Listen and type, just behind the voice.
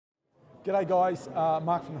G'day guys,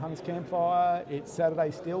 Mark from the Hunters Campfire. It's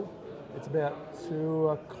Saturday still. It's about 2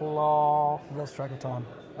 o'clock. Lost track of time.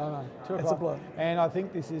 I don't know, 2 o'clock. It's a blur. And I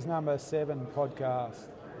think this is number 7 podcast.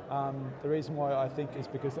 The reason why I think is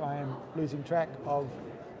because I am losing track of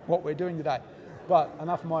what we're doing today. But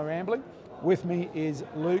enough of my rambling. With me is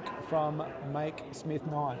Luke from Make Smith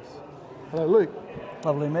Knives. Hello Luke.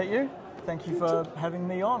 Lovely to meet you. Thank you for having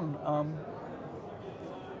me on.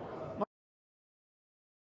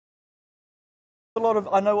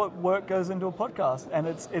 I know what work goes into a podcast, and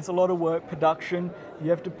it's a lot of work, production.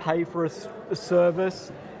 You have to pay for a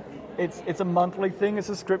service. It's a monthly thing, a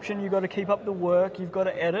subscription. You've got to keep up the work. You've got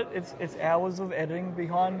to edit. It's hours of editing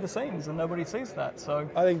behind the scenes, and nobody sees that. So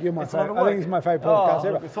I think you're my favorite. I think it's my favorite podcast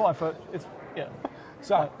ever. It's my first.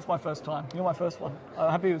 It's my first time. You're my first one.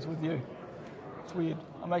 I'm happy it was with you. It's weird.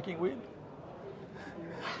 I'm making it weird.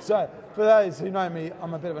 So for those who know me,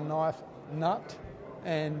 I'm a bit of a knife nut,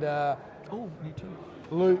 and Me too.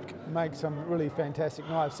 Luke makes some really fantastic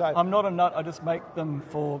knives. So I'm not a nut. I just make them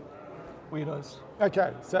for weirdos.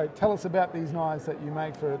 okay, so tell us about these knives that you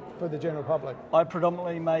make for the general public. I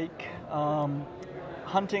predominantly make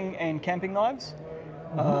hunting and camping knives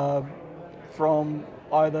from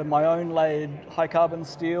either my own laid high carbon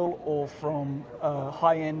steel or from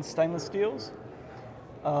high-end stainless steels.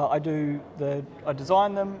 I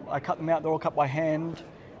design them, I cut them out, they're all cut by hand.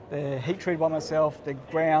 They're heat treated by myself, they're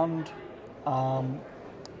ground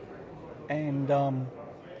and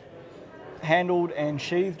handled and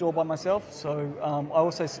sheathed all by myself. So I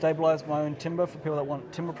also stabilise my own timber for people that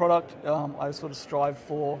want timber product. I sort of strive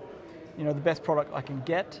for, the best product I can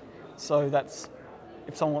get. So that's,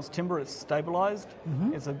 if someone wants timber, it's stabilised.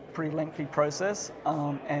 It's a pretty lengthy process,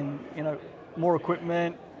 and more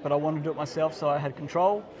equipment, but I want to do it myself, so I had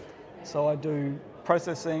control. So I do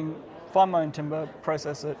processing, find my own timber,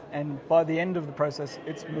 process it, and by the end of the process,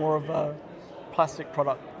 it's more of a plastic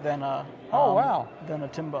product than a than a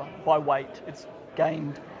timber by weight. It's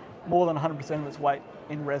gained more than 100% of its weight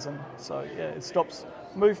in resin. So yeah, it stops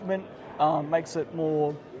movement, makes it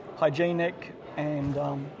more hygienic, and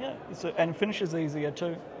and finishes easier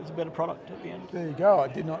too. It's a better product at the end. There you go. I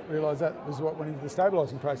did not realise that was what went into the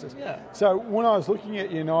stabilising process. Yeah. So when I was looking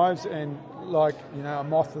at your knives and a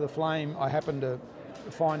moth to the flame, I happened to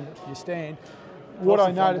find your stand. What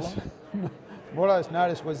I noticed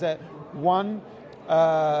was that one,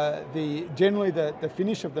 generally the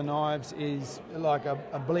finish of the knives is like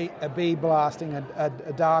a bee blasting,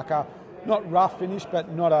 a darker, not rough finish,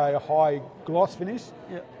 but not a high gloss finish.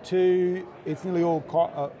 Yep. 2, it's nearly all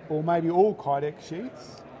or maybe all Kydex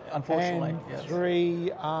sheets. Unfortunately, and yes.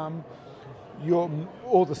 3,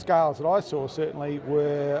 all the scales that I saw certainly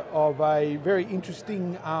were of a very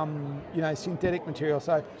interesting, synthetic material.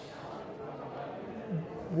 So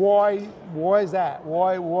why is that?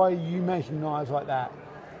 Why are you making knives like that?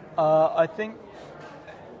 I think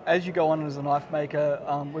as you go on as a knife maker,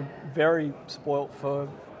 we're very spoilt for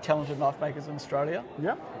talented knife makers in Australia.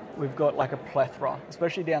 Yeah. We've got like a plethora,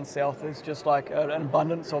 especially down south. There's just like an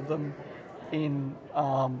abundance of them in,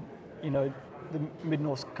 the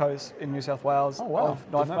mid-north coast in New South Wales of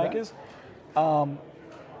knife makers.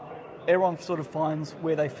 Everyone sort of finds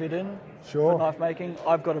where they fit in for knife making.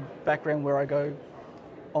 I've got a background where I go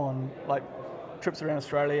on like trips around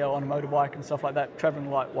Australia on a motorbike and stuff like that, travelling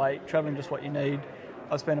lightweight, travelling just what you need.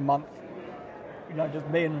 I spent a month, just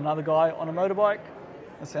me and another guy on a motorbike.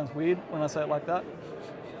 That sounds weird when I say it like that.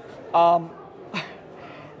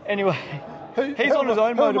 Anyway, he's on his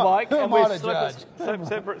own motorbike and we're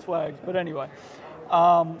separate swags. But anyway,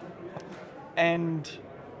 and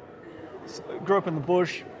grew up in the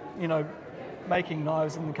bush, making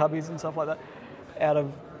knives in the cubbies and stuff like that, out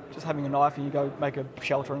of just having a knife, and you go make a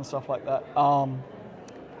shelter and stuff like that.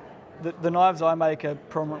 The knives I make are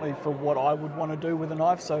prominently for what I would want to do with a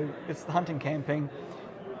knife. So it's the hunting, camping.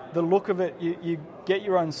 The look of it, you get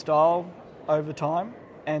your own style over time,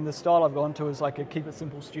 and the style I've gone to is like a keep it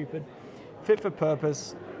simple, stupid, fit for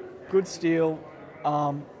purpose, good steel.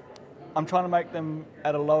 I'm trying to make them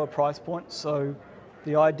at a lower price point. So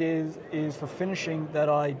the idea is for finishing that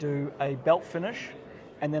I do a belt finish,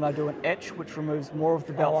 and then I do an etch, which removes more of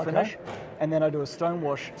the belt finish, and then I do a stone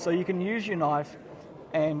wash. So you can use your knife,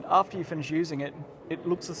 and after you finish using it, it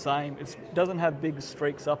looks the same. It doesn't have big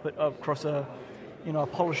streaks up it across a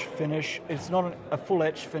polished finish. It's not a full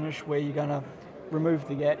etch finish where you're going to remove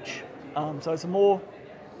the etch. So it's the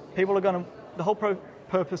whole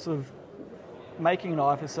purpose of making a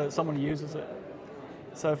knife is so that someone uses it.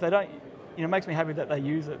 So if they don't, it makes me happy that they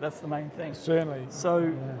use it. That's the main thing. Certainly.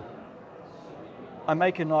 So I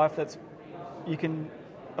make a knife that's you can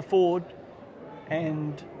afford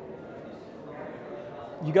and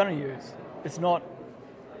you're going to use. It's not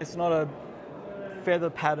a feather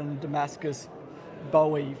patterned Damascus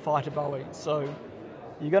Bowie, fighter Bowie. So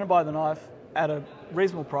you're going to buy the knife at a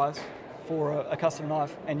reasonable price for a custom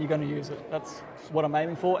knife, and you're going to use it. That's what I'm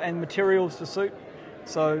aiming for. And materials to suit.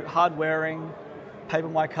 So hard wearing, paper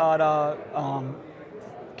micarta,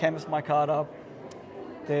 canvas micarta.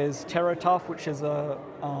 There's Terra Tough, which is a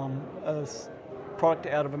product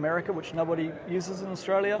out of America, which nobody uses in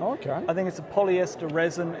Australia. Okay. I think it's a polyester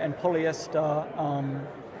resin and polyester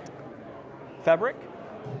fabric,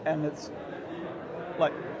 and it's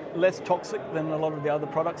like less toxic than a lot of the other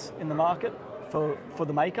products in the market for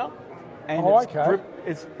the maker. And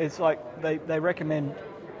it's like they recommend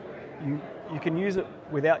you can use it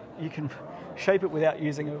without, you can shape it without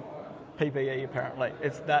using a PPE. Apparently,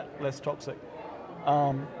 it's that less toxic.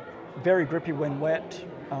 Very grippy when wet.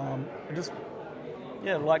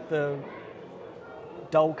 Like the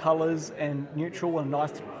dull colours and neutral and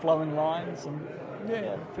nice flowing lines. And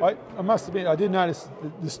I must admit, I did notice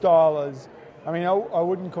the style is. I mean, I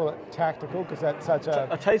wouldn't call it tactical because that's such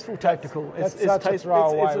a tasteful tactical. It's such a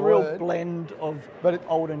throwaway It's a real word. blend of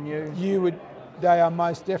old and new. They are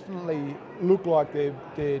most definitely look like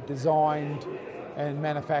they're designed and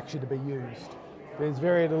manufactured to be used. There's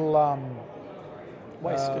very little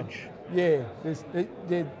wastage. They're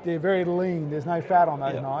very lean. There's no fat on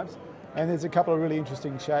those knives, and there's a couple of really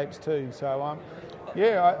interesting shapes too. So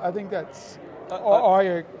I think that's.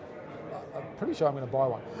 I'm pretty sure I'm going to buy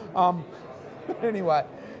one. Anyway,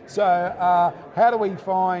 so how do we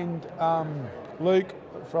find Luke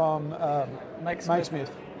from Makesmith?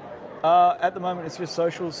 At the moment, it's just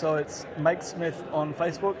socials, so it's Makesmith on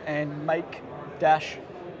Facebook and Make-Smith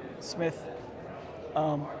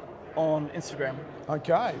on Instagram.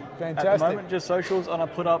 Okay, fantastic. At the moment, just socials, and I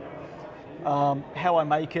put up how I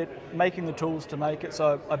make it, making the tools to make it.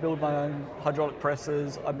 So I build my own hydraulic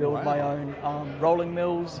presses, I build my own rolling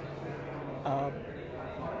mills.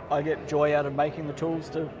 I get joy out of making the tools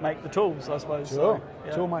to make the tools, I suppose. Sure, so,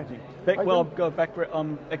 yeah. Tool making. I've got a background,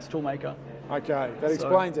 I'm ex-tool maker. Okay, that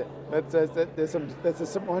explains it. That's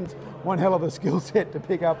one hell of a skill set to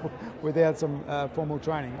pick up without some formal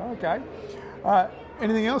training. Okay.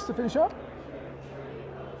 Anything else to finish up?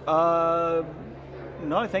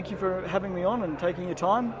 No, thank you for having me on and taking your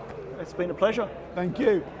time. It's been a pleasure. Thank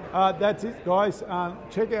you. That's it, guys.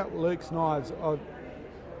 Check out Luke's knives.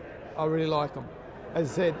 I really like them. As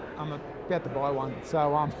I said, I'm about to buy one. So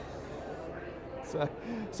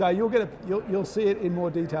you'll see it in more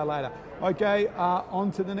detail later. Okay, on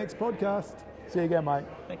to the next podcast. See you again, mate.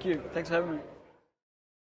 Thank you. Thanks for having me.